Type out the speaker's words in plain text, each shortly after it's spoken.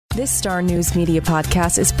This StarNews Media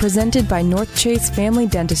Podcast is presented by North Chase Family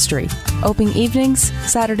Dentistry. Open evenings,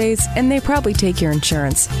 Saturdays, and they probably take your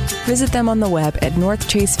insurance. Visit them on the web at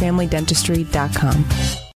northchasefamilydentistry.com.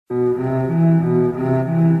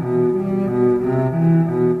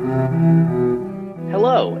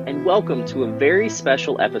 Hello, and welcome to a very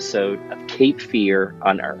special episode of Cape Fear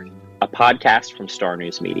Unearthed, a podcast from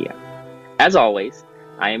StarNews Media. As always,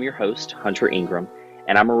 I am your host, Hunter Ingram,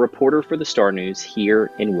 and I'm a reporter for the Star News here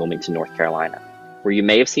in Wilmington, North Carolina, where you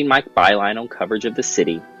may have seen my byline on coverage of the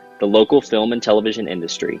city, the local film and television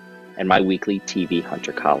industry, and my weekly TV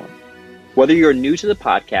Hunter column. Whether you're new to the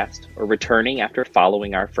podcast or returning after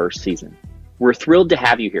following our first season, we're thrilled to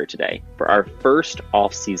have you here today for our first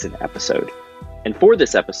off-season episode. And for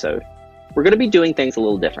this episode, we're going to be doing things a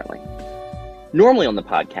little differently. Normally on the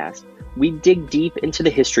podcast, we dig deep into the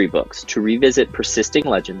history books to revisit persisting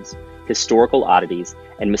legends, historical oddities,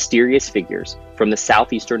 and mysterious figures from the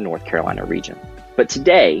southeastern North Carolina region. But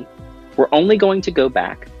today, we're only going to go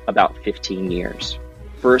back about 15 years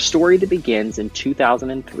for a story that begins in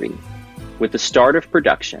 2003 with the start of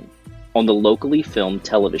production on the locally filmed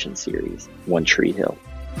television series, One Tree Hill.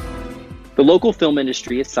 The local film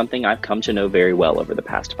industry is something I've come to know very well over the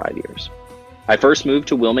past 5 years. I first moved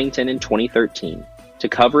to Wilmington in 2013 to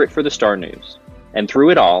cover it for the Star News, and through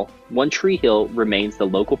it all, One Tree Hill remains the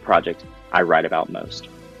local project I write about most.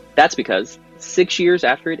 That's because 6 years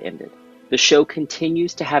after it ended, the show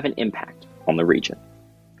continues to have an impact on the region.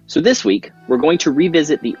 So this week, we're going to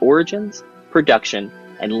revisit the origins, production,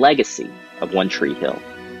 and legacy of One Tree Hill.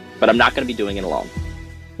 But I'm not going to be doing it alone.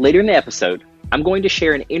 Later in the episode, I'm going to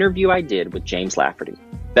share an interview I did with James Lafferty,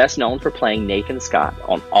 best known for playing Nathan Scott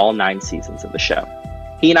on all 9 seasons of the show.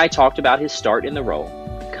 He and I talked about his start in the role,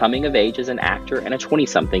 coming of age as an actor and a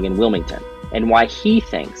 20-something in Wilmington, and why he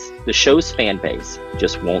thinks the show's fan base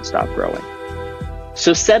just won't stop growing.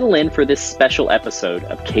 So settle in for this special episode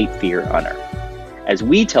of Cape Fear Unearthed, as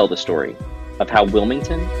we tell the story of how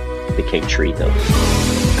Wilmington became Tree Hill.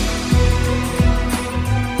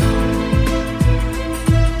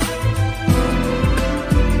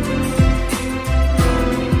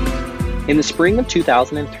 In the spring of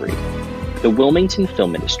 2003, the Wilmington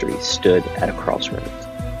film industry stood at a crossroads.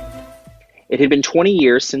 It had been 20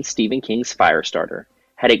 years since Stephen King's Firestarter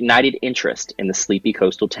had ignited interest in the sleepy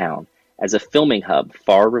coastal town as a filming hub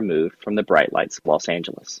far removed from the bright lights of Los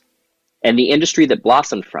Angeles. And the industry that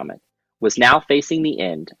blossomed from it was now facing the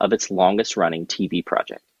end of its longest-running TV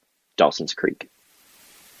project, Dawson's Creek.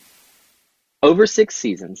 Over 6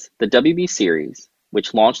 seasons, the WB series,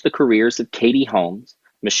 which launched the careers of Katie Holmes,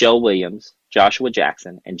 Michelle Williams, Joshua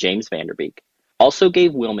Jackson, and James Vanderbeek, also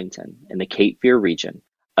gave Wilmington and the Cape Fear region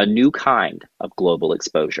a new kind of global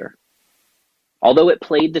exposure. Although it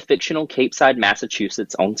played the fictional Capeside,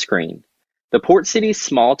 Massachusetts on screen, the port city's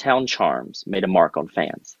small-town charms made a mark on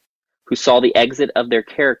fans, who saw the exit of their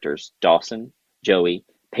characters, Dawson, Joey,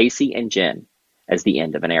 Pacey, and Jen, as the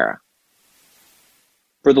end of an era.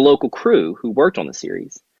 For the local crew who worked on the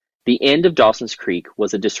series, the end of Dawson's Creek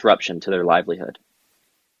was a disruption to their livelihood,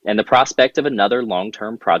 and the prospect of another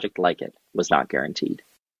long-term project like it was not guaranteed.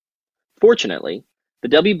 Fortunately, the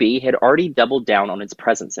WB had already doubled down on its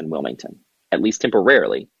presence in Wilmington, at least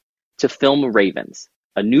temporarily, to film Ravens,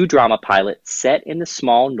 a new drama pilot set in the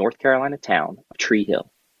small North Carolina town of Tree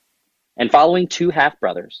Hill, and following 2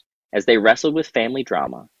 half-brothers as they wrestled with family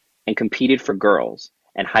drama and competed for girls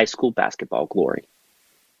and high school basketball glory.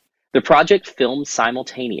 The project filmed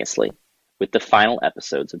simultaneously with the final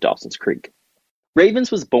episodes of Dawson's Creek. Ravens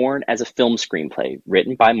was born as a film screenplay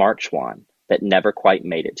written by Mark Schwann that never quite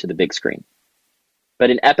made it to the big screen. But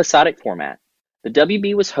in episodic format, the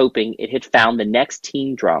WB was hoping it had found the next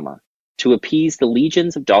teen drama to appease the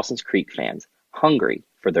legions of Dawson's Creek fans hungry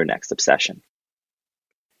for their next obsession.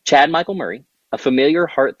 Chad Michael Murray, a familiar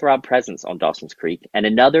heartthrob presence on Dawson's Creek and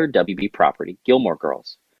another WB property, Gilmore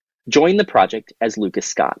Girls, joined the project as Lucas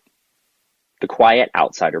Scott, the quiet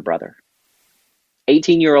outsider brother.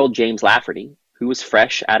 18-year-old James Lafferty, who was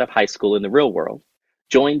fresh out of high school in the real world,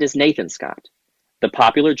 joined as Nathan Scott, the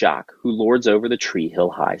popular jock who lords over the Tree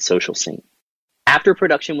Hill High social scene. After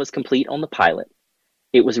production was complete on the pilot,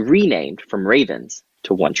 it was renamed from Ravens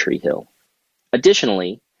to One Tree Hill.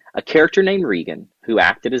 Additionally, a character named Regan, who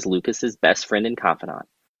acted as Lucas's best friend and confidant,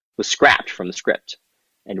 was scrapped from the script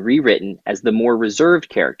and rewritten as the more reserved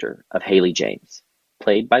character of Haley James,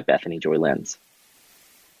 played by Bethany Joy Lenz.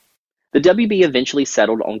 The WB eventually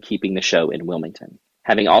settled on keeping the show in Wilmington,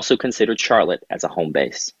 having also considered Charlotte as a home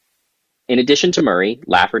base. In addition to Murray,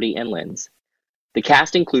 Lafferty, and Lenz, the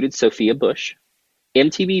cast included Sophia Bush,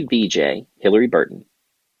 MTV VJ Hillary Burton,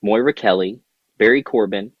 Moira Kelly, Barry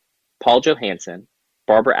Corbin, Paul Johansson,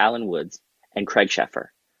 Barbara Allen Woods, and Craig Sheffer,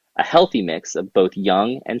 a healthy mix of both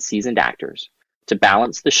young and seasoned actors to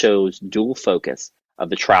balance the show's dual focus of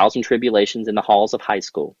the trials and tribulations in the halls of high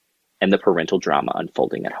school and the parental drama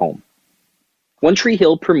unfolding at home. One Tree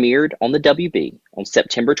Hill premiered on the WB on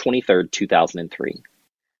September 23, 2003,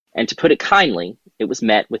 and to put it kindly, it was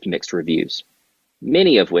met with mixed reviews,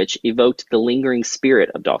 many of which evoked the lingering spirit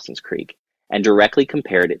of Dawson's Creek and directly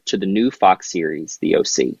compared it to the new Fox series, The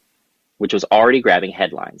O.C., which was already grabbing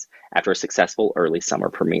headlines after a successful early summer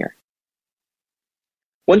premiere.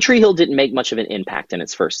 One Tree Hill didn't make much of an impact in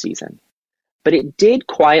its first season, but it did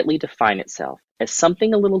quietly define itself as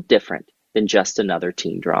something a little different than just another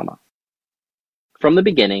teen drama. From the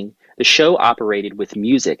beginning, the show operated with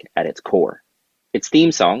music at its core. Its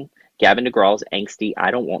theme song, Gavin DeGraw's angsty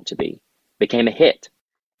I Don't Want to Be, became a hit,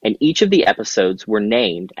 and each of the episodes were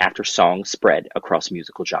named after songs spread across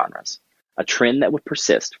musical genres, a trend that would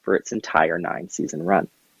persist for its entire 9-season run.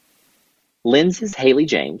 Lindsay's Haley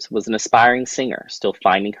James was an aspiring singer still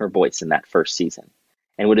finding her voice in that first season,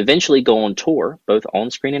 and would eventually go on tour, both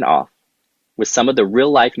on-screen and off, with some of the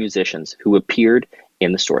real-life musicians who appeared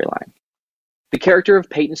in the storyline. The character of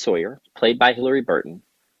Peyton Sawyer, played by Hilary Burton,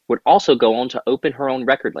 would also go on to open her own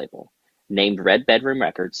record label, named Red Bedroom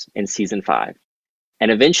Records, in Season 5,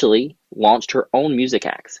 and eventually launched her own music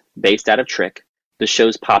acts, based out of Trick, the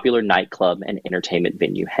show's popular nightclub and entertainment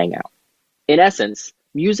venue hangout. In essence,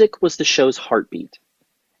 music was the show's heartbeat,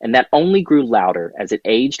 and that only grew louder as it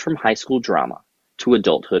aged from high school drama to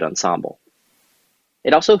adulthood ensemble.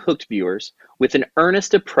 It also hooked viewers with an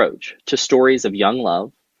earnest approach to stories of young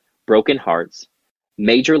love, broken hearts,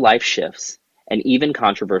 major life shifts, and even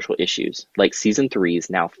controversial issues like Season 3's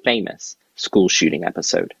now famous school shooting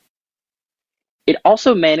episode. It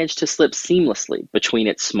also managed to slip seamlessly between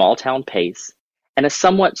its small-town pace and a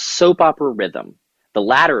somewhat soap opera rhythm, the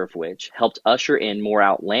latter of which helped usher in more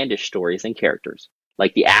outlandish stories and characters,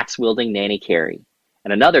 like the axe-wielding Nanny Carey,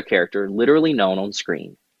 and another character literally known on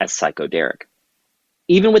screen as Psycho Derek.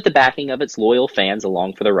 Even with the backing of its loyal fans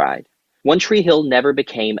along for the ride, One Tree Hill never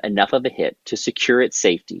became enough of a hit to secure its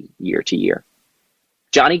safety year to year.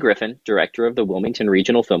 Johnny Griffin, director of the Wilmington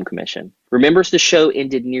Regional Film Commission, remembers the show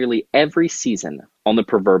ended nearly every season on the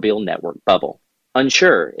proverbial network bubble,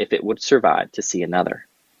 unsure if it would survive to see another.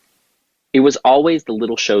 It was always the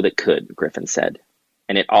little show that could, Griffin said,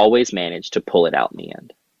 and it always managed to pull it out in the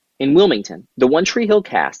end. In Wilmington, the One Tree Hill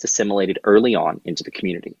cast assimilated early on into the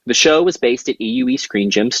community. The show was based at EUE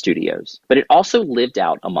Screen Gym Studios, but it also lived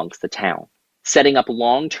out amongst the town, setting up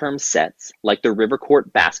long-term sets like the River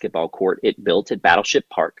Court basketball court it built at Battleship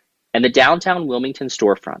Park and the downtown Wilmington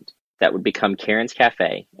storefront that would become Karen's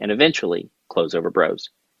Cafe and eventually close over Bros.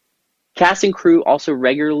 Cast and crew also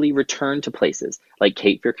regularly returned to places like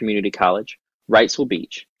Cape Fear Community College, Wrightsville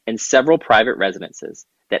Beach, and several private residences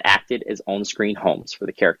that acted as on-screen homes for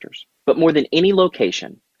the characters. But more than any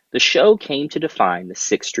location, the show came to define the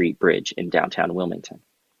 6th Street Bridge in downtown Wilmington,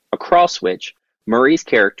 across which Murray's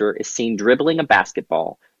character is seen dribbling a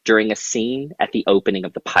basketball during a scene at the opening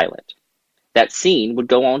of the pilot. That scene would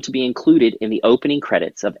go on to be included in the opening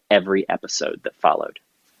credits of every episode that followed.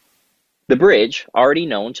 The bridge, already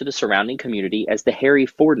known to the surrounding community as the Harry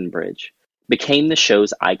Forden Bridge, became the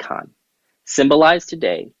show's icon, symbolized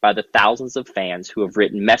today by the thousands of fans who have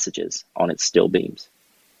written messages on its steel beams.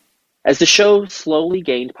 As the show slowly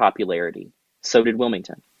gained popularity, so did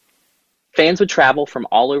Wilmington. Fans would travel from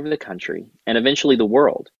all over the country, and eventually the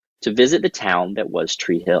world, to visit the town that was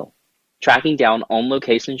Tree Hill, tracking down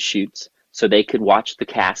on-location shoots so they could watch the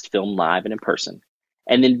cast film live and in person,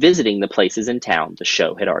 and then visiting the places in town the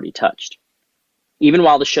show had already touched. Even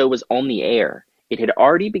while the show was on the air, it had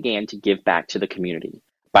already began to give back to the community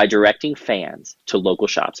by directing fans to local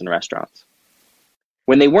shops and restaurants.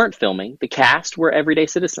 When they weren't filming, the cast were everyday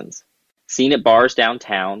citizens, seen at bars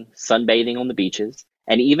downtown, sunbathing on the beaches,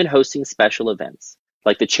 and even hosting special events,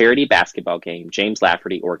 like the charity basketball game James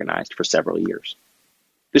Lafferty organized for several years.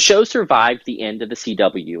 The show survived the end of the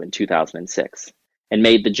CW in 2006, and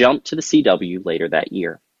made the jump to the CW later that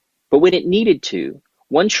year. But when it needed to,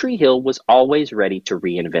 One Tree Hill was always ready to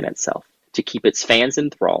reinvent itself, to keep its fans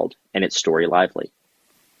enthralled and its story lively.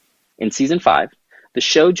 In Season 5, the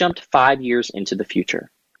show jumped 5 years into the future,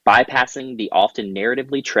 bypassing the often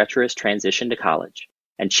narratively treacherous transition to college,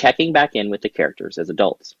 and checking back in with the characters as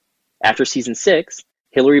adults. After Season 6,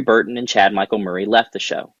 Hilary Burton and Chad Michael Murray left the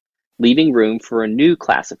show, leaving room for a new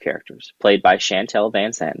class of characters, played by Chantel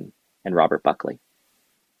Van Santen and Robert Buckley.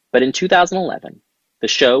 But in 2011, the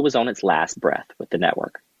show was on its last breath with the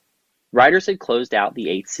network. Writers had closed out the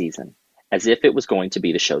 8th season, as if it was going to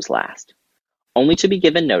be the show's last, only to be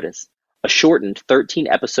given notice, a shortened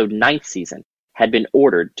 13-episode 9th season had been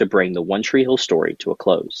ordered to bring the One Tree Hill story to a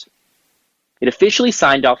close. It officially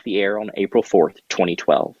signed off the air on April 4th,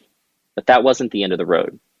 2012, but that wasn't the end of the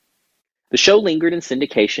road. The show lingered in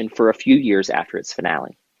syndication for a few years after its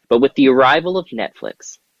finale, but with the arrival of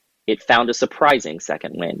Netflix, it found a surprising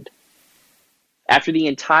second wind. After the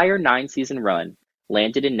entire 9-season run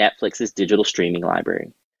landed in Netflix's digital streaming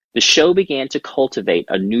library, the show began to cultivate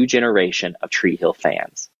a new generation of Tree Hill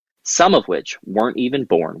fans, some of which weren't even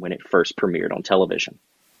born when it first premiered on television.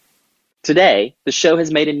 Today, the show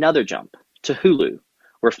has made another jump to Hulu,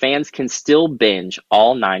 where fans can still binge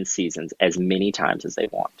all 9 seasons as many times as they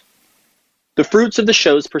want. The fruits of the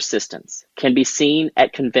show's persistence can be seen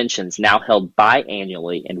at conventions now held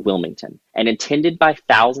biannually in Wilmington and attended by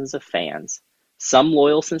thousands of fans, some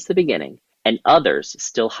loyal since the beginning, and others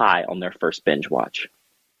still high on their first binge watch.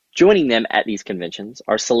 Joining them at these conventions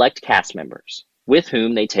are select cast members, with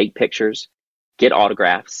whom they take pictures, get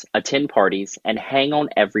autographs, attend parties, and hang on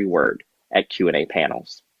every word at Q&A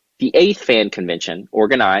panels. The 8th fan convention,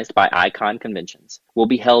 organized by Icon Conventions, will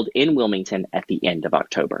be held in Wilmington at the end of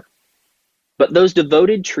October. But those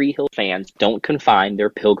devoted Tree Hill fans don't confine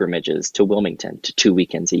their pilgrimages to Wilmington to 2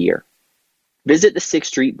 weekends a year. Visit the 6th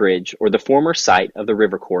Street Bridge or the former site of the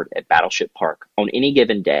River Court at Battleship Park on any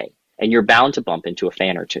given day, and you're bound to bump into a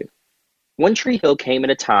fan or two. One Tree Hill came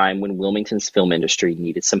at a time when Wilmington's film industry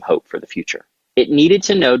needed some hope for the future. It needed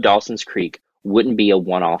to know Dawson's Creek wouldn't be a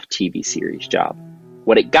one-off TV series job.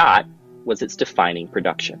 What it got was its defining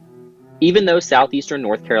production. Even though Southeastern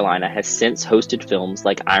North Carolina has since hosted films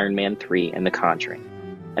like Iron Man 3 and The Conjuring,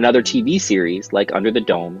 and other TV series like Under the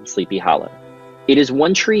Dome and Sleepy Hollow, it is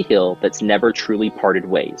One Tree Hill that's never truly parted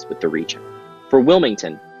ways with the region. For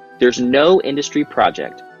Wilmington, there's no industry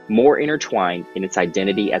project more intertwined in its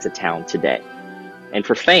identity as a town today. And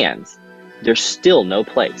for fans, there's still no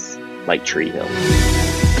place like Tree Hill.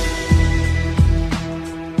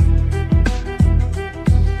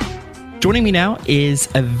 Joining me now is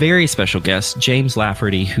a very special guest, James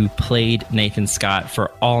Lafferty, who played Nathan Scott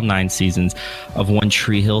for all 9 seasons of One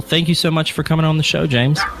Tree Hill. Thank you so much for coming on the show,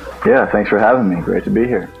 James. Yeah, thanks for having me. Great to be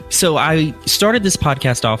here. So I started this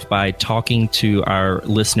podcast off by talking to our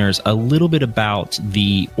listeners a little bit about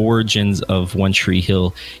the origins of One Tree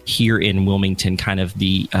Hill here in Wilmington, kind of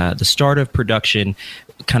the start of production,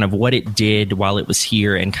 kind of what it did while it was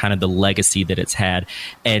here, and kind of the legacy that it's had.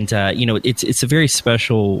 And it's a very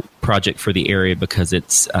special project for the area because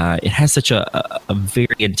it has such a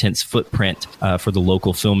very intense footprint for the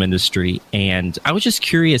local film industry. And I was just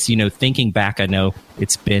curious, thinking back, I know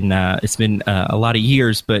it's been a lot of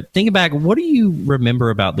years, but thinking back, what do you remember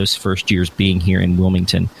about those first years being here in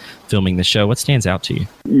Wilmington filming the show? What stands out to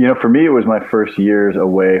you? For me, it was my first years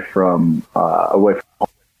away from home.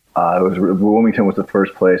 Wilmington was the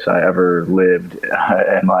first place I ever lived,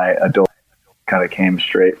 and my adult kind of came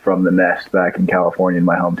straight from the nest back in California in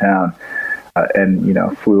my hometown,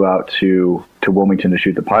 and flew out to Wilmington to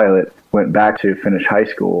shoot the pilot, went back to finish high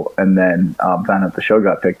school, and then found out the show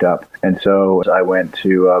got picked up. And so I went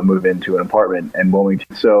to move into an apartment in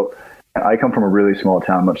Wilmington. So I come from a really small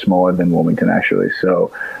town, much smaller than Wilmington, actually.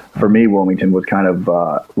 So for me, Wilmington was kind of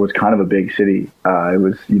a big city. It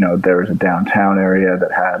was, there was a downtown area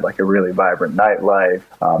that had like a really vibrant nightlife.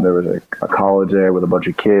 There was a college there with a bunch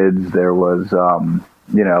of kids. There was,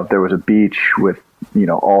 there was a beach with,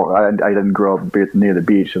 I didn't grow up near the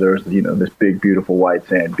beach, so there was, this big, beautiful white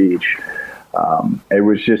sand beach.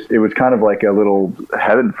 It was kind of like a little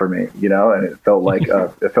heaven for me, and it felt like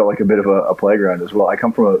a bit of a playground as well. I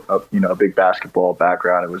come from a big basketball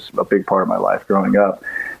background. It was a big part of my life growing up.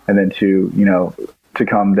 And then to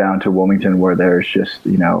come down to Wilmington where there's just,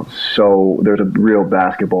 there's a real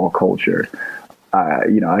basketball culture.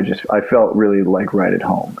 I felt really like right at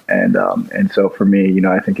home. And so for me,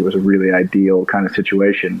 I think it was a really ideal kind of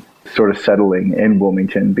situation, sort of settling in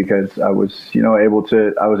Wilmington, because I was able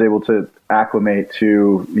to acclimate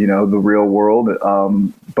to, the real world,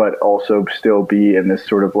 but also still be in this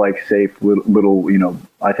sort of like safe little,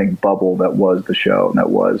 I think bubble that was the show, and that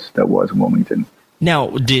was Wilmington.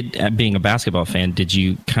 Now, being a basketball fan, did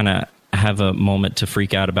you kind of have a moment to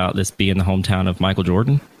freak out about this being the hometown of Michael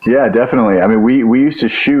Jordan? Yeah, definitely. I mean, we used to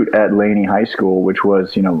shoot at Laney High School, which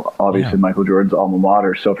was, obviously Michael Jordan's alma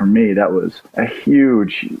mater. So for me, that was a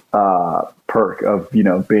huge perk of,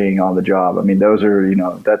 being on the job. I mean, those are,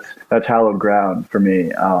 that's hallowed ground for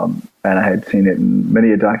me. And I had seen it in many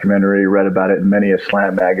a documentary, read about it in many a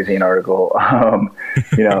Slant magazine article.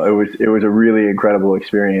 It was a really incredible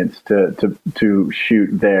experience to shoot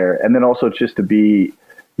there. And then also just to be,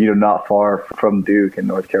 not far from Duke and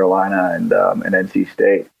North Carolina and NC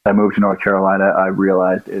State. I moved to North Carolina, I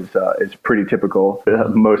realized is pretty typical.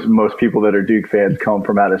 Most people that are Duke fans come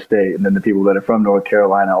from out of state, and then the people that are from North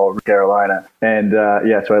Carolina all over Carolina. And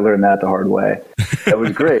so I learned that the hard way. It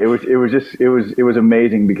was great. It was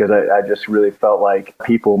amazing because I just really felt like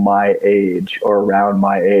people my age or around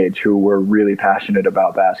my age who were really passionate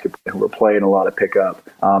about basketball, who were playing a lot of pickup,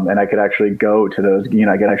 and I could actually go to those.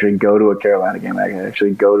 I could actually go to a Carolina game. I could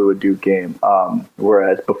actually go to a Duke game.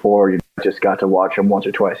 Whereas before, just got to watch them once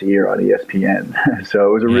or twice a year on ESPN. So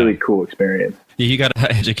it was a really cool experience. You got an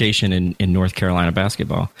education in North Carolina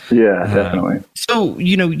basketball. Yeah, definitely. So,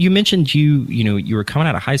 you mentioned you were coming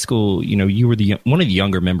out of high school, you were one of the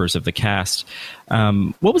younger members of the cast.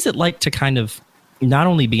 What was it like to kind of not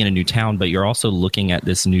only be in a new town, but you're also looking at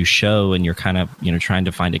this new show and you're kind of, trying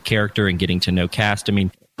to find a character and getting to know cast? I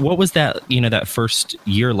mean, what was that, that first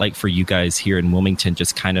year like for you guys here in Wilmington,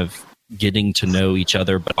 just kind of getting to know each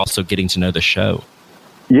other, but also getting to know the show?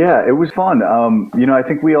 Yeah, it was fun. I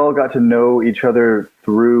think we all got to know each other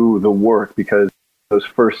through the work because those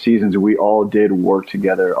first seasons, we all did work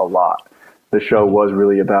together a lot. The show was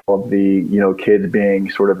really about the, kids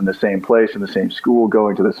being sort of in the same place, in the same school,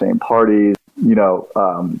 going to the same parties.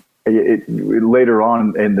 Later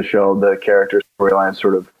on in the show, the character storyline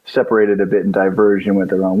sort of separated a bit and diverged and went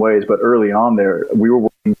their own ways. But early on there, we were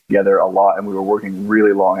working together a lot and we were working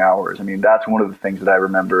really long hours. I mean, that's one of the things that I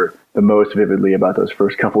remember the most vividly about those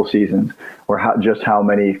first couple seasons, or how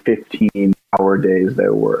many 15-hour days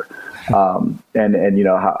there were. And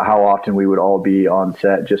how often we would all be on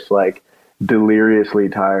set just like deliriously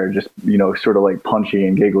tired, just, sort of like punchy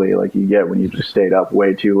and giggly like you get when you just stayed up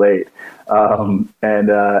way too late. And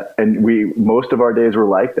most of our days were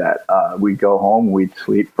like that. We'd go home, we'd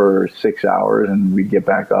sleep for 6 hours and we'd get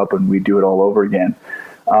back up and we'd do it all over again.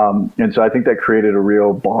 And so I think that created a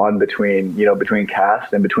real bond between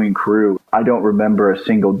cast and between crew. I don't remember a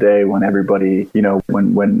single day when everybody,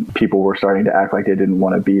 when people were starting to act like they didn't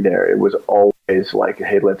want to be there. It was always like,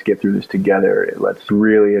 hey, let's get through this together. Let's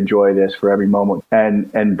really enjoy this for every moment. And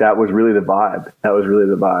that was really the vibe.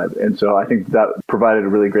 And so I think that provided a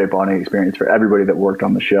really great bonding experience for everybody that worked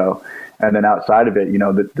on the show. And then outside of it,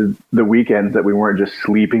 the weekends that we weren't just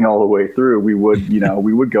sleeping all the way through, we would,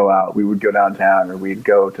 we would go out, we would go downtown, or we'd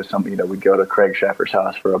go to we'd go to Craig Sheffer's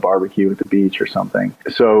house for a barbecue at the beach or something.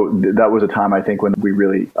 So that was a time, I think, when we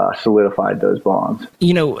really solidified those bonds.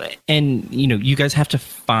 You guys have to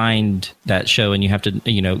find that show and you have to,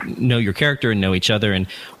 know your character and know each other.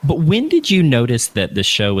 But when did you notice that the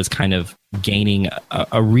show was kind of gaining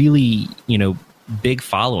a really, big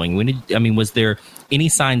following? Was there any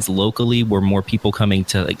signs locally were more people coming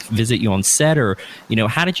to like visit you on set, or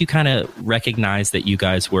how did you kind of recognize that you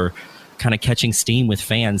guys were kind of catching steam with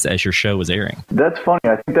fans as your show was airing? That's funny.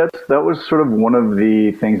 I think that was sort of one of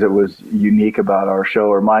the things that was unique about our show,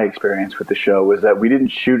 or my experience with the show, was that we didn't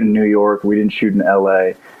shoot in New York, we didn't shoot in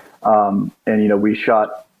LA, and we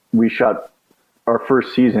shot our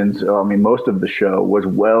first seasons. Most of the show was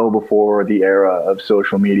well before the era of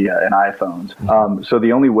social media and iPhones. So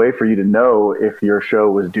the only way for you to know if your show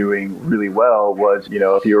was doing really well was,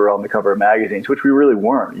 if you were on the cover of magazines, which we really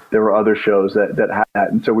weren't. There were other shows that had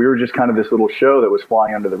that. And so we were just kind of this little show that was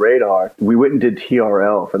flying under the radar. We went and did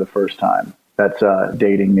TRL for the first time. That's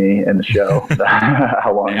dating me in the show.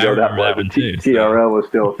 How long ago that was. TRL was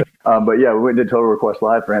still. But yeah, we went and did Total Request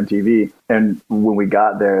Live for MTV. And when we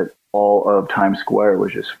got there, all of Times Square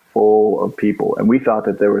was just full of people. And we thought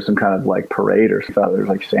that there was some kind of like parade, or thought there was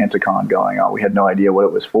like SantaCon going on. We had no idea what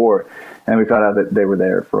it was for. And we found out that they were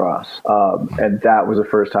there for us. And that was the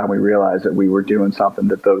first time we realized that we were doing something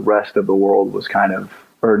that the rest of the world was kind of,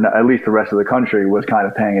 or at least the rest of the country was kind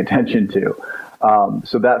of paying attention to.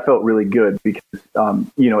 So that felt really good because,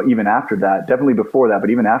 even after that, definitely before that, but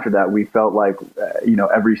even after that, we felt like,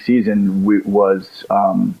 every season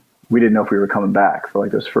we didn't know if we were coming back for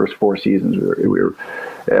like those first 4 seasons.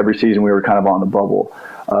 Every season we were kind of on the bubble.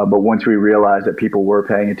 But once we realized that people were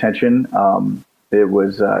paying attention, it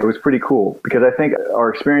was pretty cool, because I think our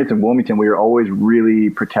experience in Wilmington, we were always really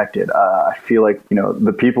protected. I feel like,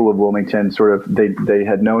 the people of Wilmington sort of, they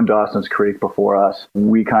had known Dawson's Creek before us.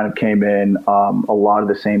 We kind of came in, a lot of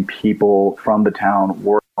the same people from the town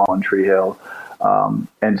were on Tree Hill.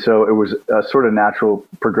 And so it was a sort of natural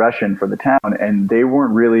progression for the town, and they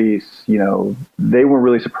weren't really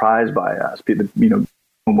surprised by us.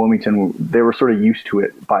 In Wilmington, they were sort of used to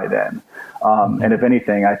it by then. And if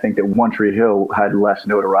anything, I think that One Tree Hill had less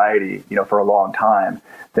notoriety, for a long time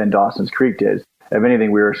than Dawson's Creek did. If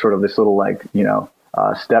anything, we were sort of this little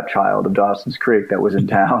stepchild of Dawson's Creek that was in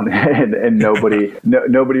town, and nobody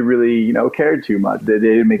really, cared too much. They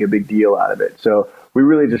didn't make a big deal out of it. So we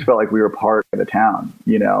really just felt like we were part of the town,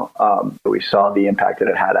 we saw the impact that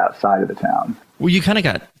it had outside of the town. Well, you kind of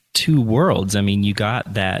got two worlds. I mean, you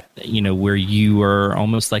got that, where you were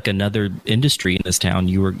almost like another industry in this town.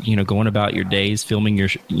 You were, going about your days filming your,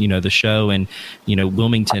 the show, and,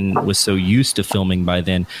 Wilmington was so used to filming by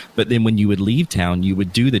then. But then when you would leave town, you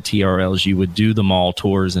would do the TRLs, you would do the mall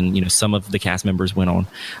tours, and, some of the cast members went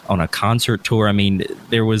on a concert tour. I mean,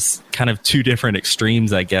 there was kind of two different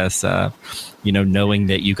extremes, I guess, knowing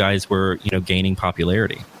that you guys were, gaining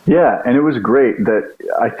popularity. Yeah, and it was great. That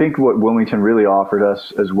I think what Wilmington really offered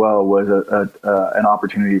us as well was an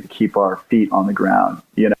opportunity to keep our feet on the ground,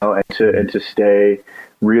 and to stay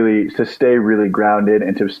really grounded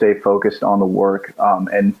and to stay focused on the work.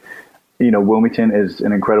 Wilmington is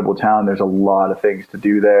an incredible town. There's a lot of things to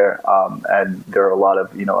do there, and there are a lot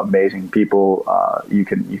of amazing people. You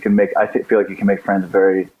can make. Feel like you can make friends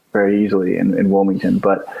very, very easily in Wilmington,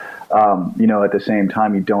 but. At the same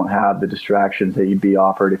time, you don't have the distractions that you'd be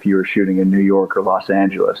offered if you were shooting in New York or Los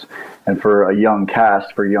Angeles. And for a young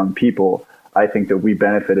cast, for young people, I think that we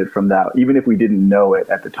benefited from that, even if we didn't know it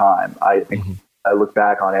at the time. I think I look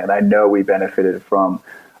back on it and I know we benefited from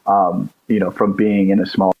from being in a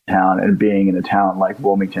small town and being in a town like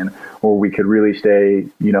Wilmington, where we could really stay,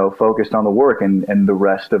 focused on the work, and the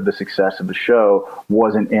rest of the success of the show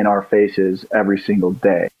wasn't in our faces every single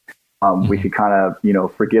day. We could kind of,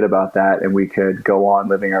 forget about that, and we could go on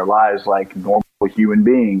living our lives like normal human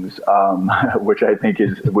beings, which I think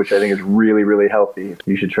is really, really healthy.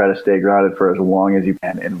 You should try to stay grounded for as long as you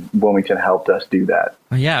can, and Wilmington helped us do that.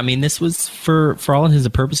 Yeah, I mean, this was for all intents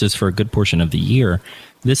and purposes for a good portion of the year.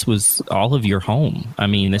 This was all of your home. I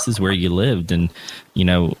mean, this is where you lived, and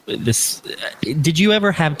this. Did you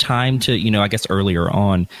ever have time to, I guess earlier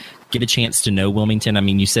on, get a chance to know Wilmington? I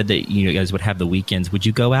mean, you said that you guys would have the weekends. Would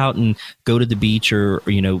you go out and go to the beach or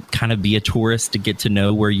kind of be a tourist to get to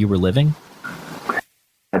know where you were living?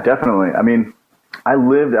 Definitely. I mean, I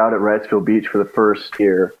lived out at Wrightsville Beach for the first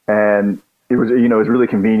year, and it was, it was really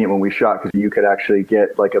convenient when we shot because you could actually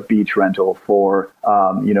get like a beach rental for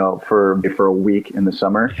a week in the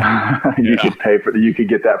summer. You could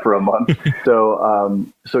get that for a month.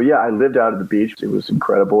 So yeah, I lived out at the beach. It was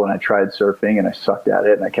incredible. And I tried surfing and I sucked at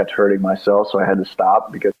it and I kept hurting myself. So I had to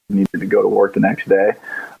stop because I needed to go to work the next day.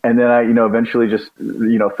 And then I, eventually just,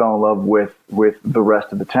 fell in love with the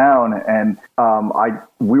rest of the town. And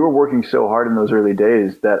we were working so hard in those early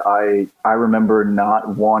days that I remember not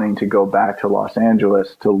wanting to go back to Los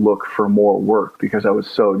Angeles to look for more work because I was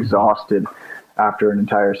so exhausted after an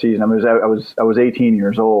entire season. I mean, I was 18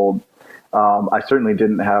 years old. I certainly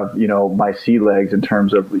didn't have, my sea legs in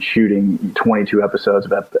terms of shooting 22 episodes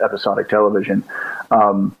of episodic television.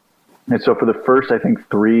 And so for the first, I think,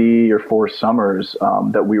 3 or 4 summers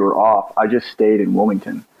that we were off, I just stayed in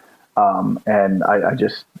Wilmington. And I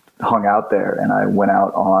just hung out there, and I went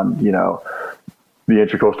out on, the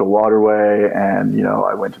Intracoastal Waterway, and,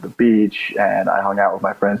 I went to the beach, and I hung out with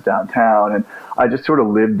my friends downtown. And I just sort of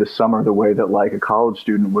lived the summer the way that like a college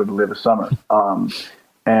student would live a summer.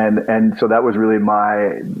 And so that was really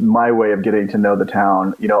my way of getting to know the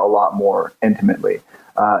town, a lot more intimately.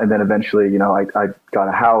 And then eventually, I got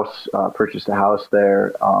a house, purchased a house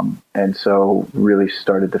there. And so really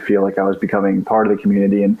started to feel like I was becoming part of the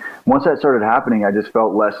community. And once that started happening, I just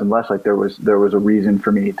felt less and less like there was a reason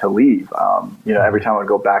for me to leave. Every time I would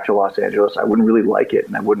go back to Los Angeles, I wouldn't really like it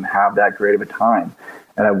and I wouldn't have that great of a time.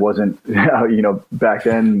 And I wasn't, back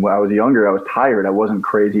then when I was younger, I was tired. I wasn't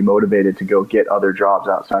crazy motivated to go get other jobs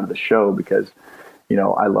outside of the show because,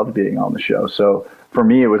 I loved being on the show. So for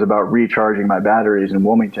me, it was about recharging my batteries in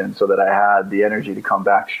Wilmington so that I had the energy to come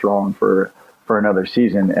back strong for another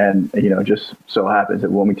season. And, just so happens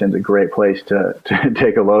that Wilmington's a great place to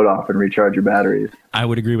take a load off and recharge your batteries. I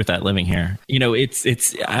would agree with that living here. It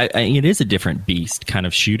is a different beast kind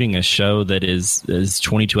of shooting a show that is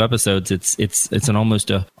 22 episodes. It's an almost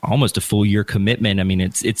a full year commitment. I mean,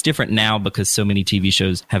 it's different now because so many TV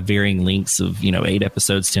shows have varying lengths of, 8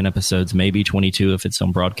 episodes, 10 episodes, maybe 22 if it's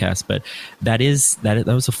on broadcast. But that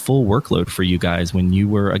was a full workload for you guys when you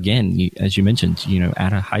were, again, as you mentioned,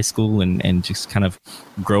 at a high school and just kind of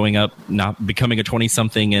growing up, not becoming a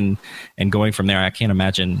 20-something and going from there. I can't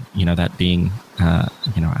imagine, that being,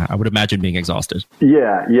 I would imagine being exhausted.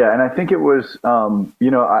 Yeah. And I think it was,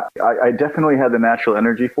 I definitely had the natural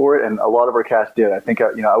energy for it. And a lot of our cast did. I think,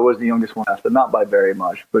 I was the youngest one, but not by very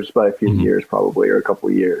much, but just by a few years probably, or a couple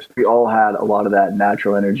of years. We all had a lot of that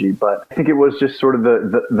natural energy, but I think it was just sort of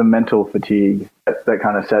the mental fatigue that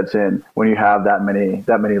kind of sets in when you have that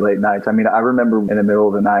many late nights. I mean, I remember in the middle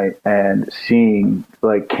of the night and seeing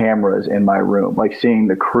like cameras in my room, like seeing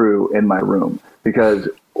the crew in my room, because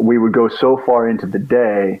we would go so far into the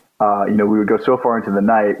day, we would go so far into the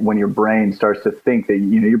night when your brain starts to think that,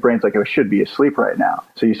 your brain's like, oh, I should be asleep right now.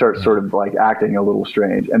 So you start sort of like acting a little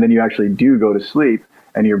strange. And then you actually do go to sleep,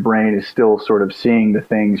 and your brain is still sort of seeing the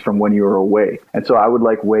things from when you were awake. And so I would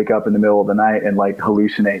like wake up in the middle of the night and like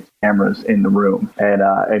hallucinate cameras in the room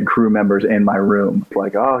and crew members in my room.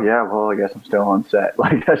 Like, oh yeah, well, I guess I'm still on set.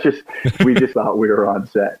 Like we just thought we were on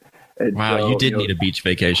set. And wow, so, you did need a beach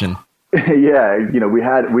vacation. Yeah, we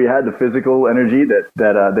had the physical energy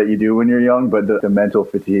that you do when you're young, but the mental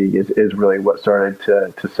fatigue is really what started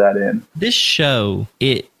to set in. This show,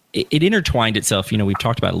 it intertwined itself, we've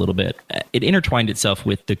talked about it a little bit. It intertwined itself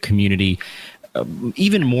with the community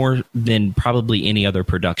even more than probably any other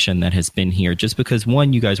production that has been here, just because,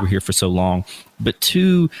 one, you guys were here for so long, but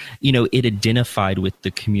two, it identified with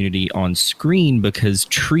the community on screen because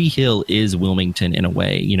Tree Hill is Wilmington in a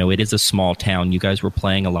way. It is a small town. You guys were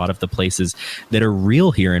playing a lot of the places that are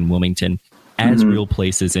real here in Wilmington as real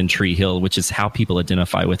places in Tree Hill, which is how people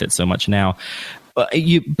identify with it so much now. But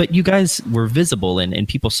you guys were visible and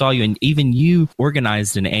people saw you, and even you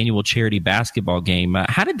organized an annual charity basketball game.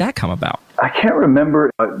 How did that come about? I can't remember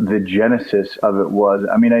what the genesis of it was.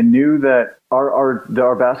 I mean, I knew that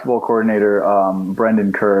our basketball coordinator,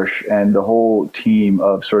 Brendan Kirsch, and the whole team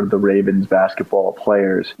of sort of the Ravens basketball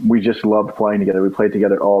players, we just loved playing together. We played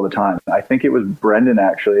together all the time. I think it was Brendan,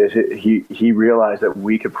 actually. He realized that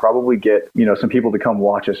we could probably get, some people to come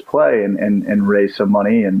watch us play and raise some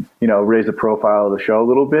money and, raise the profile of the show a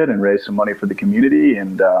little bit and raise some money for the community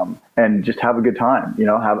and just have a good time,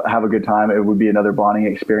 have a good time. It would be another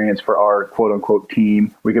bonding experience for our quote unquote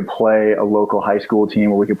team. We could play a local high school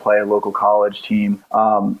team or we could play a local college team.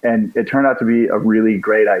 And it turned out to be a really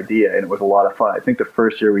great idea, and it was a lot of fun. I think the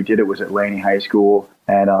first year we did it was at Laney High School,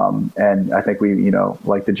 and I think we,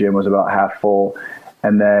 the gym was about half full.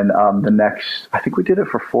 And then I think we did it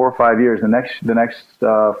for 4 or 5 years. The next 3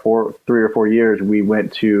 or 4 years, we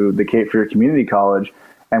went to the Cape Fear Community College,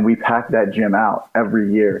 and we packed that gym out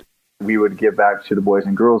every year. We would give back to the Boys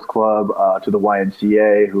and Girls Club, to the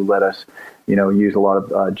YMCA, who let us, use a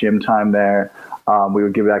lot of gym time there. We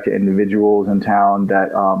would give back to individuals in town that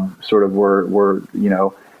sort of were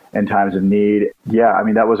in times of need. Yeah, I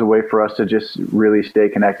mean, that was a way for us to just really stay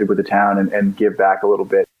connected with the town and give back a little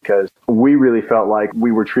bit, because we really felt like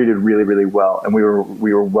we were treated really, really well, and we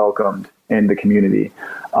were welcomed in the community.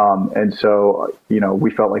 And so, we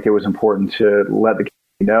felt like it was important to let the community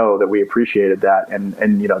know that we appreciated that and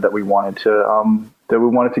that we wanted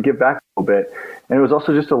to give back a little bit. And it was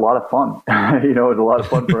also just a lot of fun. It was a lot of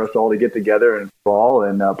fun for us all to get together and ball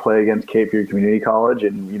and play against Cape Fear Community College.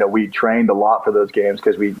 And, we trained a lot for those games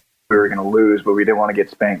because we were going to lose, but we didn't want to get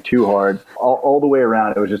spanked too hard. All the way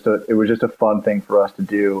around, it was just a fun thing for us to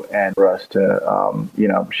do, and for us to,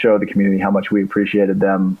 show the community how much we appreciated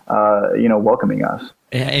them, welcoming us.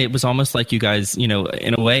 It was almost like you guys, in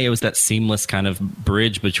a way, it was that seamless kind of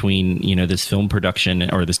bridge between, this film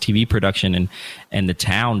production or this TV production and the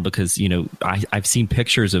town, because, I've seen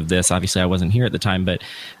pictures of this. Obviously, I wasn't here at the time, but,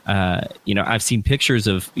 I've seen pictures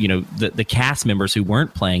of, the cast members who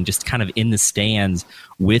weren't playing just kind of in the stands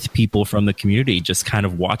with people from the community, just kind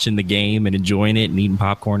of watching the game and enjoying it and eating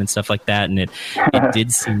popcorn and stuff like that. And it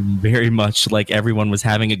did seem very much like everyone was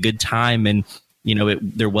having a good time. And,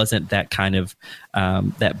 there wasn't that kind of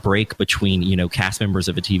that break between, cast members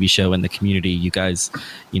of a TV show and the community. You guys,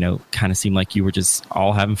 kind of seemed like you were just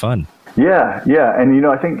all having fun. Yeah. And,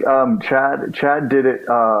 I think Chad did it.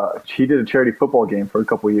 He did a charity football game for a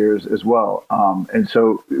couple of years as well. And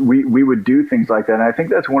so we would do things like that. And I think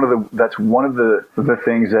that's one of the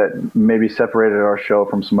things that maybe separated our show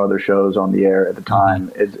from some other shows on the air at the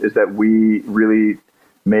time, is that we really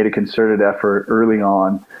made a concerted effort early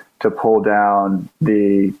on to pull down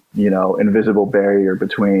the, invisible barrier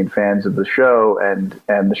between fans of the show and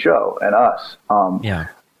the show and us.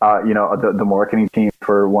 The marketing team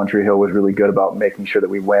for One Tree Hill was really good about making sure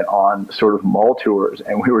that we went on sort of mall tours,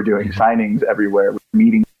 and we were doing signings everywhere,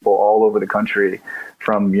 meeting people all over the country,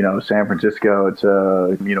 from, San Francisco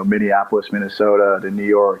to, Minneapolis, Minnesota to New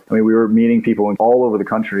York. I mean, we were meeting people all over the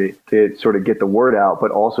country to sort of get the word out, but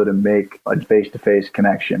also to make a face-to-face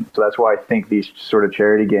connection. So that's why I think these sort of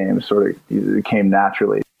charity games sort of came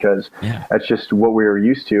naturally, because that's just what we were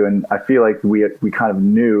used to. And I feel like we kind of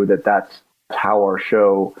knew that that's how our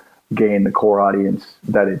show gained the core audience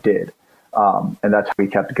that it did. And that's how we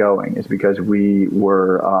kept going, is because we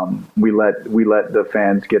let the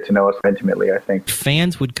fans get to know us intimately, I think.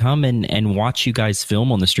 Fans would come and watch you guys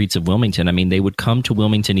film on the streets of Wilmington. I mean, they would come to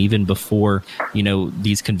Wilmington even before,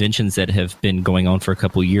 these conventions that have been going on for a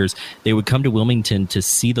couple of years. They would come to Wilmington to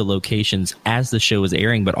see the locations as the show is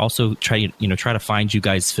airing, but also try to find you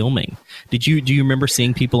guys filming. Do you remember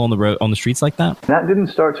seeing people on the streets like that? That didn't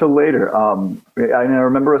start till later. I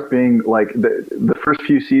remember us being like the first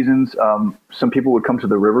few seasons. Some people would come to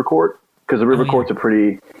the River Court, because the River Court's a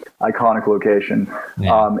pretty iconic location,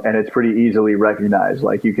 and it's pretty easily recognized.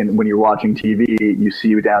 Like, you can, when you're watching TV, you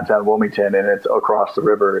see downtown Wilmington and it's across the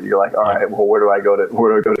river. You're like, all right, well, where do I go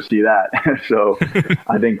to see that? So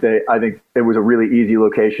I think it was a really easy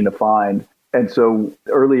location to find. And so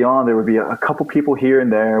early on, there would be a couple people here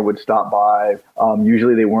and there would stop by.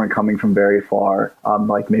 Usually they weren't coming from very far.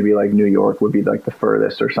 Like maybe like New York would be like the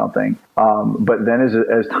furthest or something. But then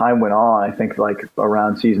as time went on, I think like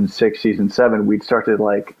around season 6, season 7, we'd start to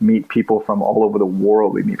like meet people from all over the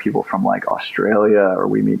world. We'd meet people from like Australia, or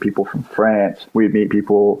we meet people from France. We'd meet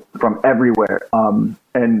people from everywhere.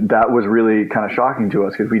 And that was really kind of shocking to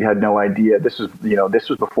us, because we had no idea. This was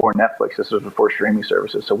before Netflix. This was before streaming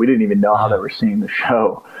services. So we didn't even know how they were seeing the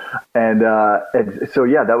show. And so,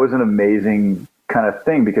 yeah, that was an amazing kind of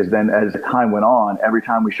thing, because then as time went on, every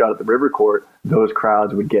time we shot at the River Court, those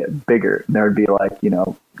crowds would get bigger. And there would be like,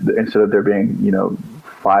 instead of there being,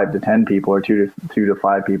 5 to 10 people or 2 to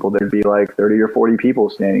 5 people, there'd be like 30 or 40 people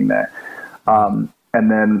standing there. And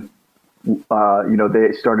then,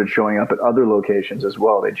 they started showing up at other locations as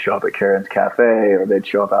well. They'd show up at Karen's Cafe, or they'd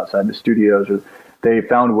show up outside the studios, or they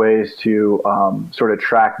found ways to sort of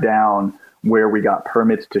track down where we got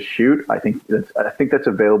permits to shoot. I think that's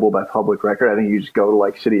available by public record. I think you just go to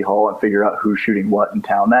like City Hall and figure out who's shooting what in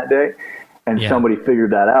town that day. And somebody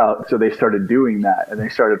figured that out. So they started doing that, and they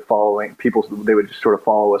started following people. They would just sort of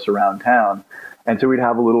follow us around town. And so we'd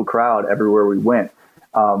have a little crowd everywhere we went.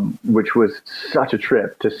 Which was such a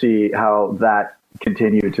trip to see how that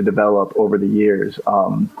continued to develop over the years.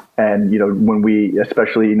 And, when we,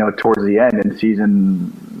 especially, towards the end in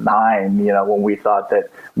season 9, when we thought that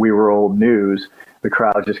we were old news, the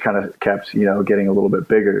crowd just kind of kept, getting a little bit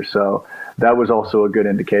bigger. So that was also a good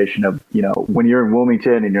indication of, when you're in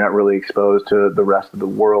Wilmington and you're not really exposed to the rest of the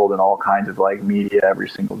world and all kinds of like media every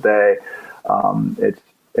single day,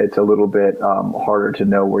 it's a little bit harder to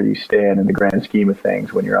know where you stand in the grand scheme of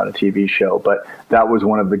things when you're on a TV show. But that was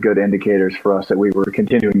one of the good indicators for us that we were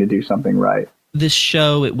continuing to do something right. This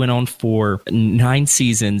show, it went on for 9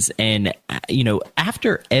 seasons. And,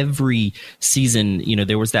 after every season,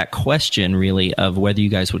 there was that question really of whether you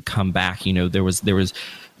guys would come back. There was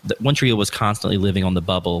One Tree Hill was constantly living on the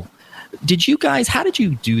bubble. How did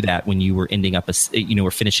you do that when you were ending up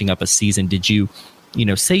or finishing up a season? Did you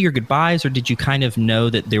say your goodbyes, or did you kind of know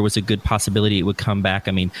that there was a good possibility it would come back?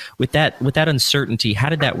 I mean, with that uncertainty, how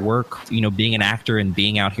did that work, being an actor and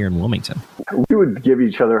being out here in Wilmington? We would give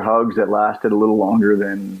each other hugs that lasted a little longer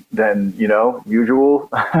than usual,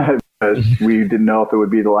 because we didn't know if it would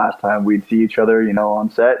be the last time we'd see each other, on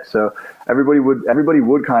set. So everybody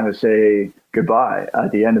would kind of say goodbye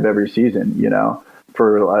at the end of every season,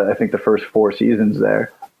 for I think the first 4 seasons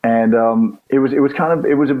there. And it was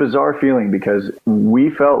a bizarre feeling, because we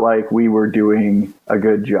felt like we were doing a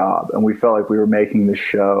good job, and we felt like we were making the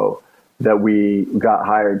show that we got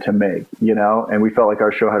hired to make, and we felt like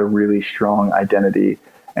our show had a really strong identity,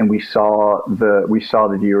 and we saw the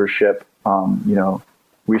viewership,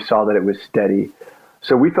 we saw that it was steady.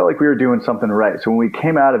 So we felt like we were doing something right. So when we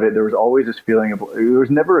came out of it, there was always this feeling there was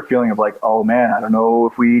never a feeling of like, oh man, I don't know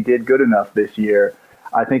if we did good enough this year.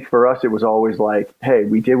 I think for us, it was always like, hey,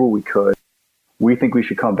 we did what we could. We think we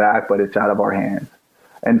should come back, but it's out of our hands.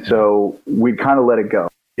 And so we kind of let it go,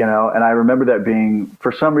 and I remember that being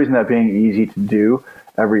easy to do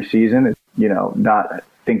every season, not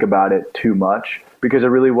think about it too much, because it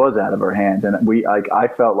really was out of our hands. And I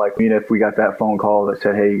felt like, if we got that phone call that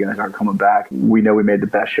said, hey, you guys aren't coming back, we know we made the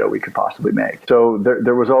best show we could possibly make. So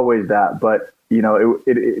there was always that. But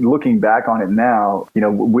looking back on it now,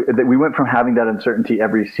 we went from having that uncertainty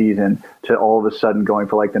every season to all of a sudden going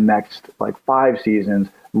for like the next 5 seasons,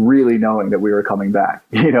 really knowing that we were coming back,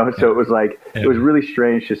 so it was like, it was really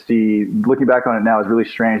strange to see. Looking back on it now, it's really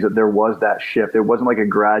strange that there was that shift. It wasn't like a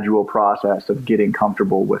gradual process of getting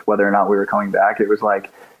comfortable with whether or not we were coming back. It was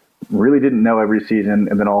like, really didn't know every season.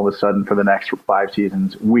 And then all of a sudden for the next 5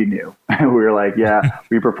 seasons, we knew. We were like, yeah,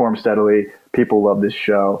 we perform steadily. People love this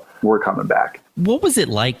show. We're coming back. What was it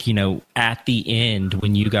like, at the end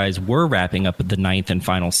when you guys were wrapping up the 9th and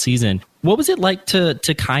final season? What was it like to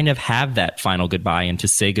kind of have that final goodbye and to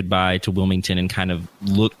say goodbye to Wilmington and kind of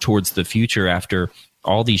look towards the future after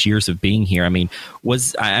all these years of being here? I mean,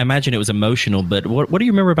 I imagine it was emotional, but what do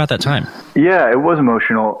you remember about that time? Yeah, it was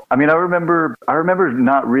emotional. I mean, I remember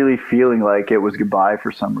not really feeling like it was goodbye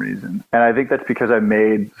for some reason. And I think that's because I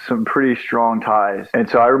made some pretty strong ties. And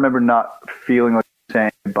so I remember not feeling like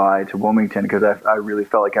saying goodbye to Wilmington because I really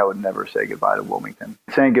felt like I would never say goodbye to Wilmington.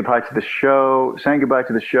 Saying goodbye to the show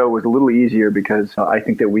was a little easier because I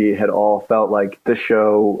think that we had all felt like the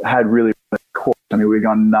show had really course. I mean, we've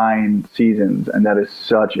gone 9 seasons, and that is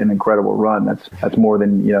such an incredible run. That's more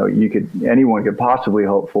than anyone could possibly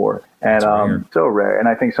hope for, and so rare. And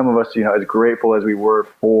I think some of us, as grateful as we were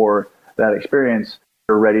for that experience,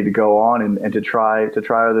 are ready to go on and to try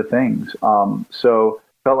other things. So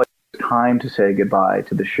felt like it was time to say goodbye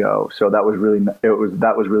to the show. So that was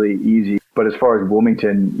really easy. But as far as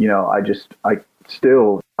Wilmington, I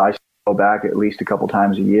still go back at least a couple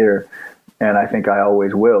times a year. And I think I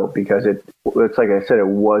always will because it's like I said, it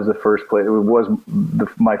was the first place. It was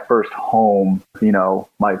my first home,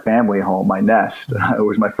 my family home, my nest. It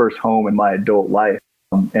was my first home in my adult life.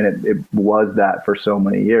 And it was that for so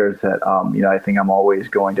many years that, I think I'm always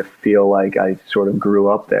going to feel like I sort of grew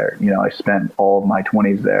up there. I spent all of my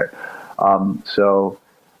 20s there. So,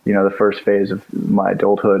 the first phase of my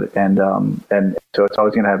adulthood. And so it's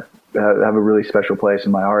always going to have a really special place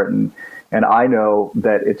in my heart. And I know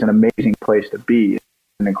that it's an amazing place to be. It's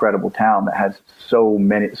an incredible town that has so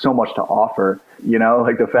much to offer.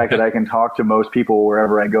 Like the fact that I can talk to most people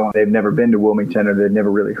wherever I go, and they've never been to Wilmington or they've never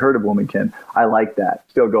really heard of Wilmington. I like that.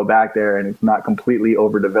 Still go back there, and it's not completely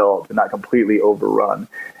overdeveloped and not completely overrun.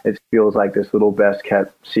 It feels like this little best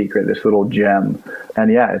kept secret, this little gem. And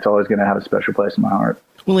yeah, it's always going to have a special place in my heart.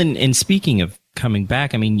 Well, and speaking of coming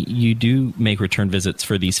back, I mean, you do make return visits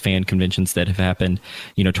for these fan conventions that have happened,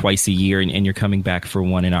 twice a year, and you're coming back for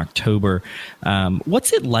one in October.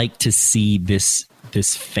 What's it like to see this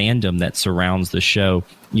fandom that surrounds the show?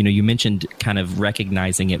 You mentioned kind of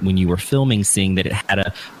recognizing it when you were filming, seeing that it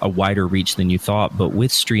had a wider reach than you thought, but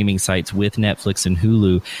with streaming sites, with Netflix and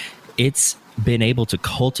Hulu, it's been able to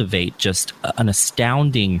cultivate just an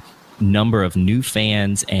astounding number of new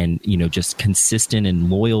fans and, just consistent and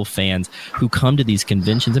loyal fans who come to these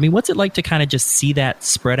conventions. I mean, what's it like to kind of just see that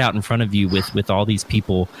spread out in front of you with all these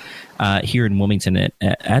people here in Wilmington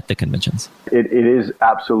at the conventions? It is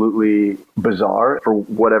absolutely bizarre for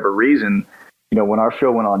whatever reason. When our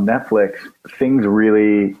show went on Netflix, things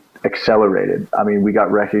really accelerated. I mean, we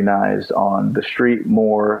got recognized on the street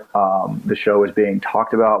more. The show was being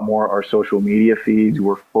talked about more. Our social media feeds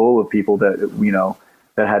were full of people that,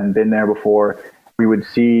 that hadn't been there before. We would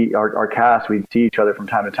see our cast, we'd see each other from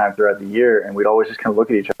time to time throughout the year, and we'd always just kind of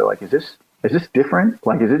look at each other like, is this different?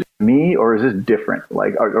 Like, is it me or is this different?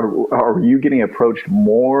 Like, are you getting approached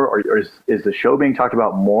more, or is the show being talked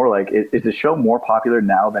about more? Like, is the show more popular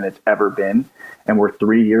now than it's ever been? And we're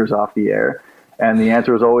 3 years off the air. And the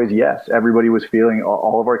answer was always yes. Everybody was feeling,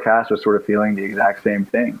 all of our cast was sort of feeling the exact same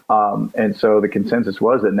thing. And so the consensus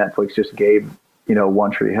was that Netflix just gave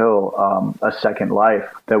One Tree Hill a second life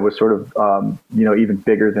that was sort of even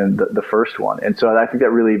bigger than the first one. And so I think that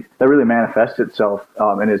really manifests itself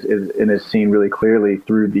and is seen really clearly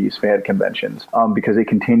through these fan conventions because they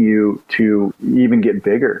continue to even get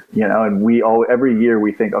bigger, and every year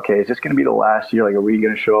we think, okay, is this going to be the last year? Like, are we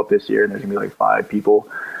going to show up this year and there's going to be like 5 people?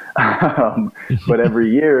 But every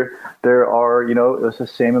year there are, it's the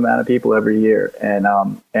same amount of people every year.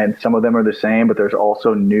 And some of them are the same, but there's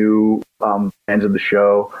also new fans of the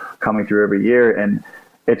show coming through every year. And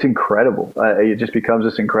it's incredible. It just becomes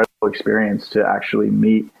this incredible experience to actually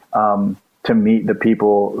meet the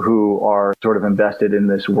people who are sort of invested in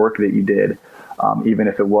this work that you did. Even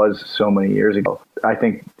if it was so many years ago. I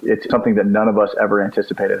think it's something that none of us ever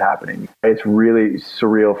anticipated happening. It's really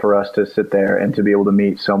surreal for us to sit there and to be able to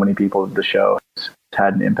meet so many people that the show has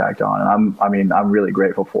had an impact on. And I'm really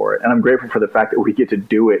grateful for it. And I'm grateful for the fact that we get to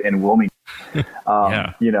do it in Wilmington.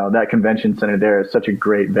 Yeah. That convention center there is such a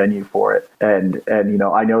great venue for it. And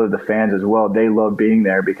I know that the fans as well, they love being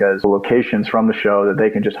there because the locations from the show that they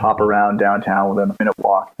can just hop around downtown within a minute walk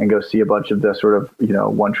walk and go see a bunch of the sort of,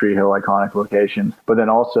 One Tree Hill iconic locations. But then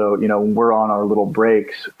also, when we're on our little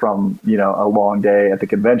breaks from, a long day at the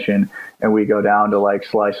convention and we go down to like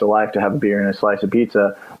Slice of Life to have a beer and a slice of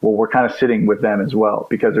pizza, well, we're kind of sitting with them as well,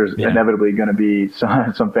 because there's inevitably going to be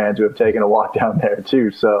some fans who have taken a walk down there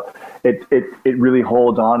too. So it really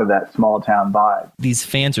holds on to that small town vibe. These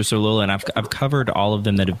fans are so loyal, and I've covered all of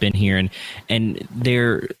them that have been here, and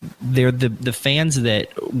they're the fans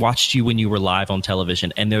that watched you when you were live on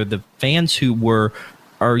television, and they're the fans who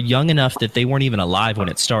are young enough that they weren't even alive when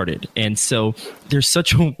it started. And so there's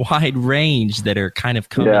such a wide range that are kind of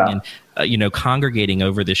coming and congregating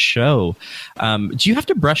over this show. Do you have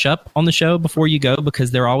to brush up on the show before you go,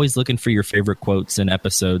 because they're always looking for your favorite quotes and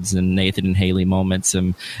episodes and Nathan and Haley moments,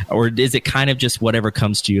 or is it kind of just whatever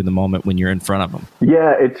comes to you in the moment when you're in front of them?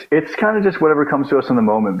 Yeah, it's kind of just whatever comes to us in the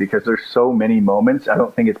moment, because there's so many moments. I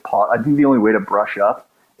don't think I think the only way to brush up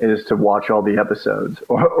is to watch all the episodes,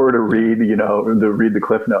 or to read, read the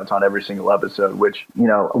cliff notes on every single episode, which,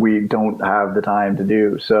 we don't have the time to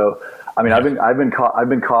do. So, I mean, I've been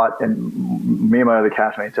caught, and me and my other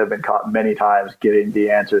castmates have been caught many times getting the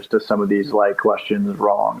answers to some of these like questions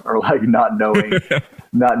wrong, or like not knowing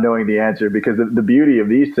the answer, because the beauty of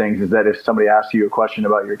these things is that if somebody asks you a question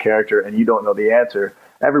about your character and you don't know the answer,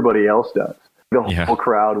 everybody else does. The whole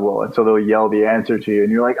crowd will. And so they'll yell the answer to you and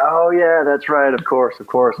you're like, oh yeah, that's right. Of course.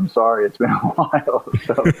 I'm sorry. It's been a while.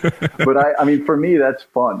 So, but I mean, for me, that's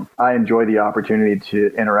fun. I enjoy the opportunity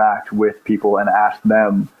to interact with people and ask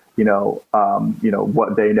them,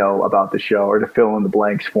 what they know about the show, or to fill in the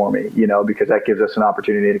blanks for me, because that gives us an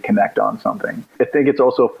opportunity to connect on something. I think it's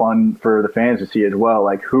also fun for the fans to see as well,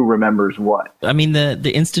 like who remembers what. I mean,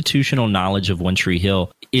 the institutional knowledge of One Tree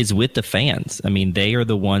Hill is with the fans. I mean, they are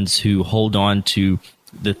the ones who hold on to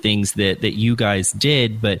the things that you guys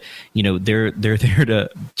did, but they're there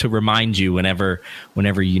to remind you whenever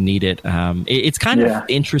you need it. It's kind of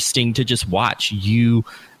interesting to just watch you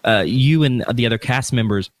and the other cast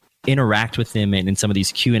members interact with them in some of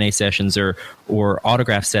these Q&A sessions or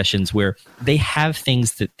autograph sessions, where they have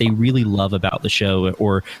things that they really love about the show,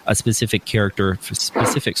 or a specific character,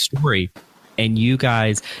 specific story. And you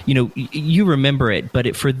guys, you remember it,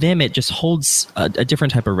 but for them, it just holds a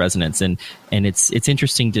different type of resonance. And it's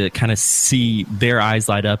interesting to kind of see their eyes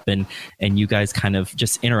light up and you guys kind of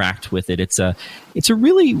just interact with it. It's a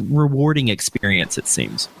really rewarding experience, it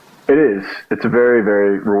seems. It is. It's a very,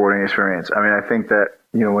 very rewarding experience. I mean, I think that,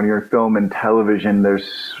 when you're in film and television,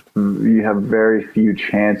 you have very few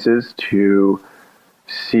chances to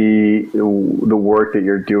see the work that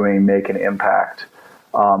you're doing make an impact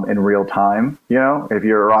in real time. If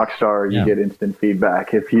you're a rock star, you get instant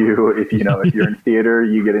feedback. If you're in theater,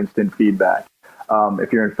 you get instant feedback.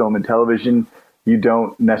 If you're in film and television, you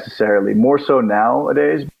don't necessarily, more so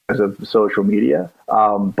nowadays because of social media.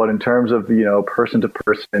 But in terms of, person to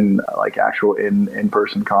person, like actual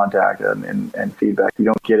in-person contact and feedback, you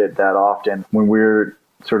don't get it that often. When we're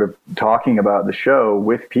sort of talking about the show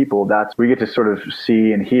with people, we get to sort of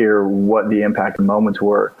see and hear what the impact of moments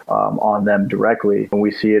were on them directly, and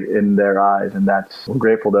we see it in their eyes, and we're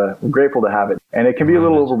grateful to have it. And it can be a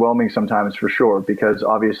little overwhelming sometimes, for sure, because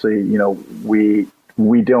obviously, we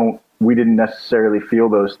didn't necessarily feel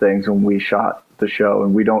those things when we shot the show,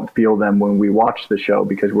 and we don't feel them when we watch the show,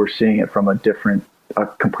 because we're seeing it from a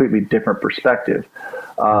completely different perspective.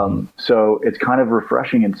 So it's kind of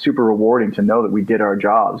refreshing and super rewarding to know that we did our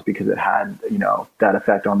jobs, because it had, that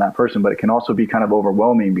effect on that person. But it can also be kind of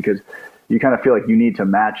overwhelming, because you kind of feel like you need to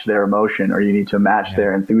match their emotion, or you need to match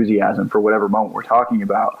their enthusiasm for whatever moment we're talking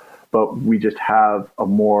about. But we just have a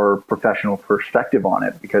more professional perspective on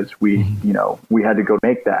it, because we had to go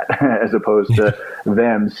make that as opposed to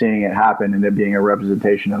them seeing it happen and it being a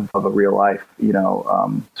representation of a real life,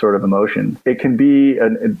 sort of emotion. It can be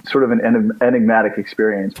sort of an enigmatic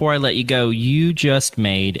experience. Before I let you go, you just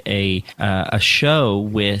made a show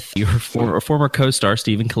with your former co-star,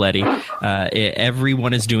 Stephen Coletti.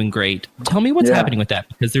 Everyone is doing great. Tell me what's happening with that,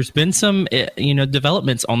 because there's been some,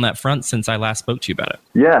 developments on that front since I last spoke to you about it.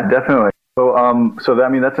 Yeah, definitely. So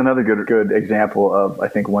that's another good example of, I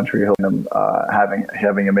think, One Tree Hill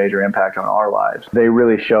having a major impact on our lives. They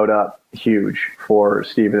really showed up huge for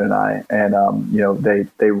Steven and I, and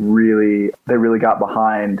they really got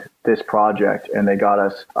behind this project, and they got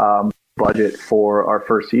us budget for our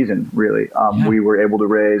first season, really. We were able to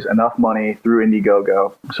raise enough money through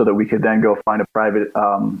Indiegogo so that we could then go find a private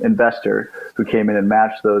investor who came in and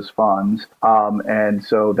matched those funds. And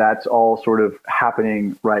so that's all sort of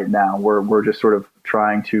happening right now. We're just sort of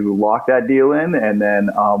trying to lock that deal in, and then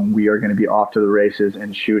we are going to be off to the races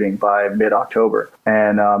and shooting by mid-October,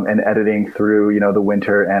 and editing through the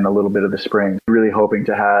winter and a little bit of the spring. Really hoping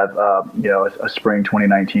to have a spring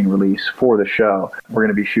 2019 release for the show. We're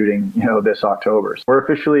going to be shooting this October. So we're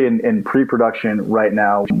officially in pre-production right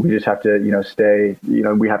now. We just have to stay.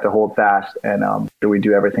 We have to hold fast, and we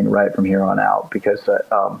do everything right from here on out, because I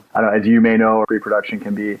don't know, as you may know, pre-production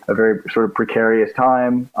can be a very sort of precarious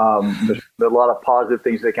time. There's a lot of positive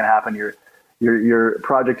things that can happen. Your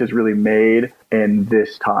project is really made in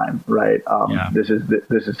this time, right? This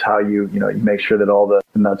is how you make sure that all the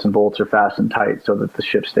nuts and bolts are fast and tight, so that the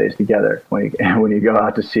ship stays together when you go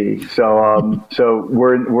out to sea. So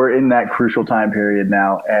we're in that crucial time period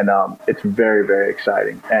now, and it's very, very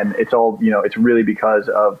exciting, and it's all it's really because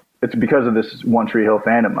of this One Tree Hill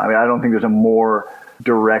fandom. I mean, I don't think there's a more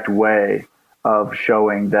direct way of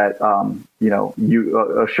showing that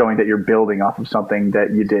showing that you're building off of something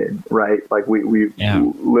that you did, right? Like we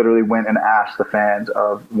literally went and asked the fans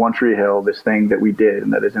of One Tree Hill, this thing that we did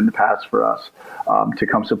and that is in the past for us, to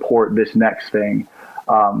come support this next thing,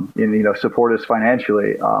 and support us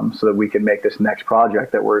financially, so that we can make this next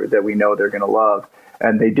project that we know they're going to love.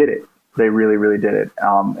 And they did it. They really, really did it.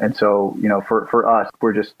 And so, for us,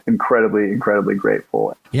 we're just incredibly, incredibly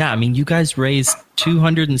grateful. Yeah, I mean, you guys raised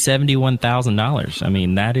 $271,000. I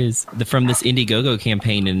mean, that is from this Indiegogo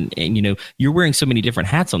campaign, and you're wearing so many different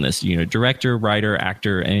hats on this. Director, writer,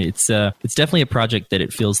 actor, and it's definitely a project that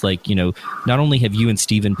it feels like not only have you and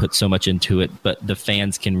Steven put so much into it, but the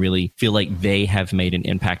fans can really feel like they have made an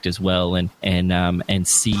impact as well, and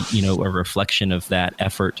see a reflection of that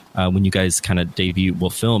effort when you guys kind of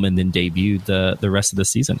film and then debut the rest of the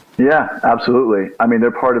season. Yeah, absolutely. I mean,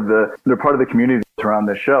 they're part of the community around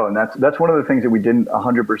this show, and that's one of the things that we didn't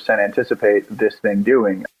 100% anticipate this thing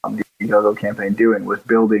doing. The Indiegogo campaign was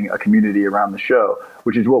building a community around the show,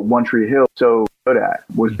 which is what One Tree Hill so good at,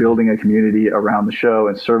 was building a community around the show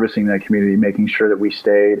and servicing that community, making sure that we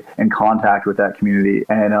stayed in contact with that community,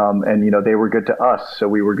 and they were good to us, so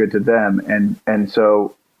we were good to them, and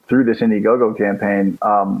so through this Indiegogo campaign,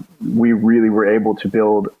 we really were able to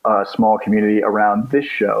build a small community around this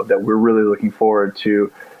show that we're really looking forward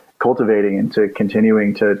to cultivating and to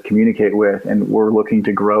continuing to communicate with, and we're looking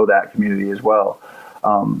to grow that community as well,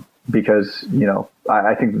 because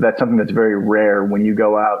I think that's something that's very rare when you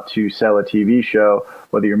go out to sell a TV show,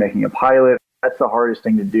 whether you're making a pilot. That's the hardest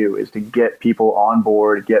thing to do, is to get people on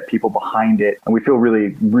board, get people behind it, and we feel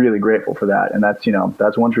really, really grateful for that. And that's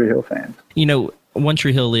One Tree Hill fans. One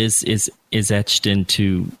Tree Hill is etched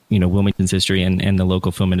into Wilmington's history and the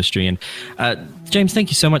local film industry. And James, thank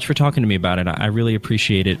you so much for talking to me about it. I really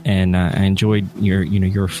appreciate it, and I enjoyed your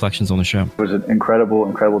reflections on the show. It was an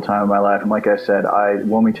incredible time in my life, and like I said,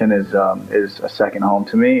 Wilmington is a second home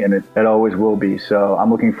to me, and it always will be. So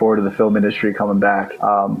I'm looking forward to the film industry coming back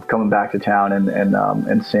to town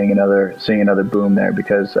and seeing another boom there,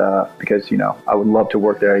 because I would love to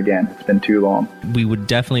work there again. It's been too long. We would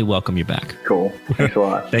definitely welcome you back. Cool. Thanks a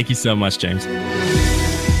lot. Thank you so much, James.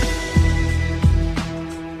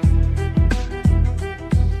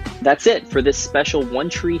 That's it for this special One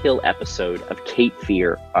Tree Hill episode of Cape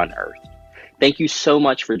Fear Unearthed. Thank you so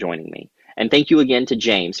much for joining me, and thank you again to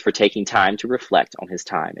James for taking time to reflect on his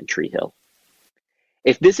time in Tree Hill.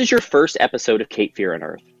 If this is your first episode of Cape Fear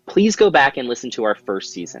Unearthed, please go back and listen to our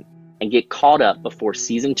first season and get caught up before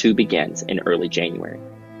season 2 begins in early January.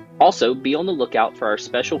 Also, be on the lookout for our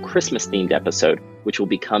special Christmas-themed episode, which will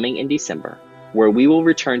be coming in December, where we will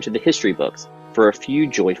return to the history books for a few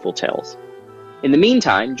joyful tales. In the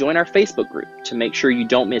meantime, join our Facebook group to make sure you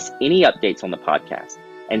don't miss any updates on the podcast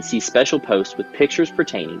and see special posts with pictures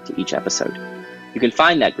pertaining to each episode. You can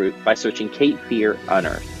find that group by searching Cape Fear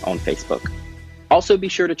Unearthed on Facebook. Also, be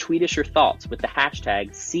sure to tweet us your thoughts with the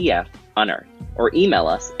hashtag CFUnearthed, or email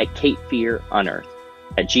us at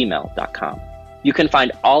capefearunearthed@gmail.com. You can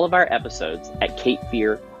find all of our episodes at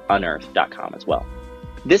capefearunearthed.com as well.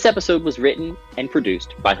 This episode was written and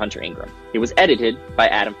produced by Hunter Ingram. It was edited by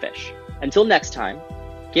Adam Fish. Until next time,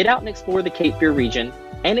 get out and explore the Cape Fear region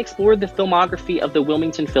and explore the filmography of the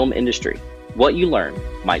Wilmington film industry. What you learn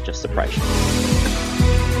might just surprise you.